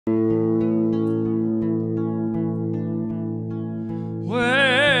When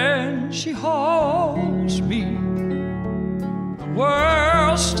she holds me, the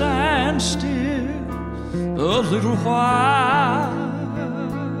world stands still a little while.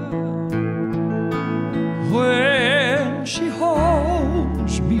 When she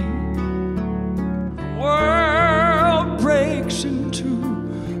holds me, the world breaks into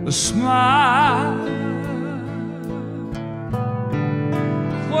a smile.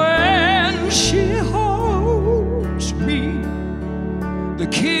 When she holds me, the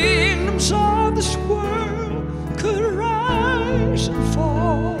kingdoms of this world could rise and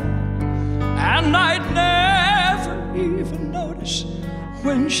fall, and I'd never even notice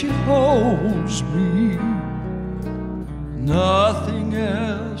when she holds me. Nothing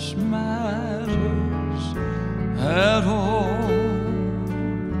else matters at all.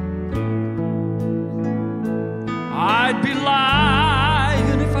 I'd be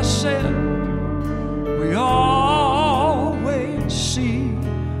lying if I said we always see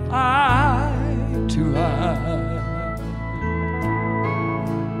eye to eye.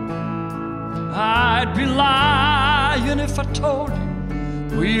 I'd be lying if I told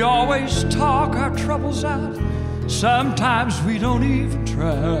you we always talk our troubles out. Sometimes we don't even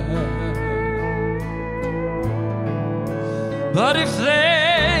try. But if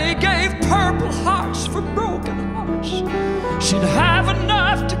they gave purple hearts for broken hearts, she'd have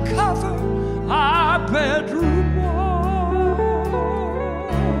enough to cover our bedroom wall.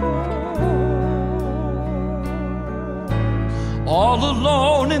 All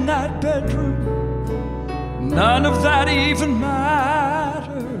alone in that bedroom, none of that even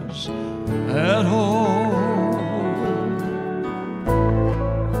matters at all.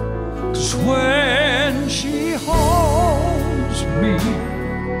 'Cause when she holds me,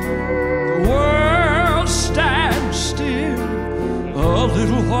 the world stands still a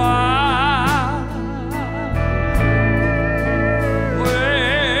little while.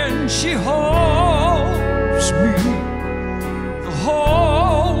 When she holds me, the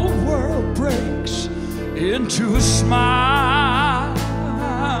whole world breaks into a smile.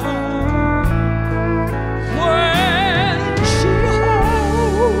 When she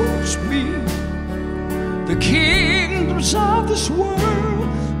holds me, the kingdoms of this world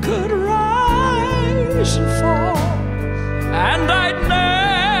could rise and fall, and I'd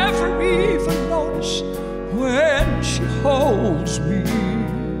never even notice when she holds me.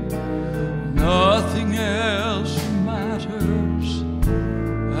 Nothing else matters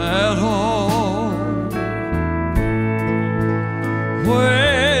at all.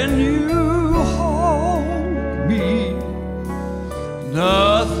 When you hold me,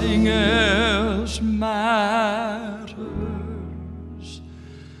 nothing else matters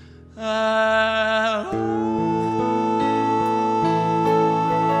at all.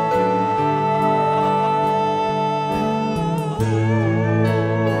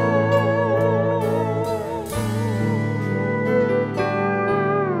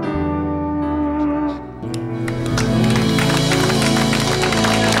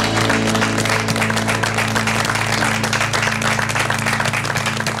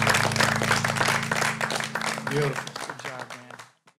 Beautiful.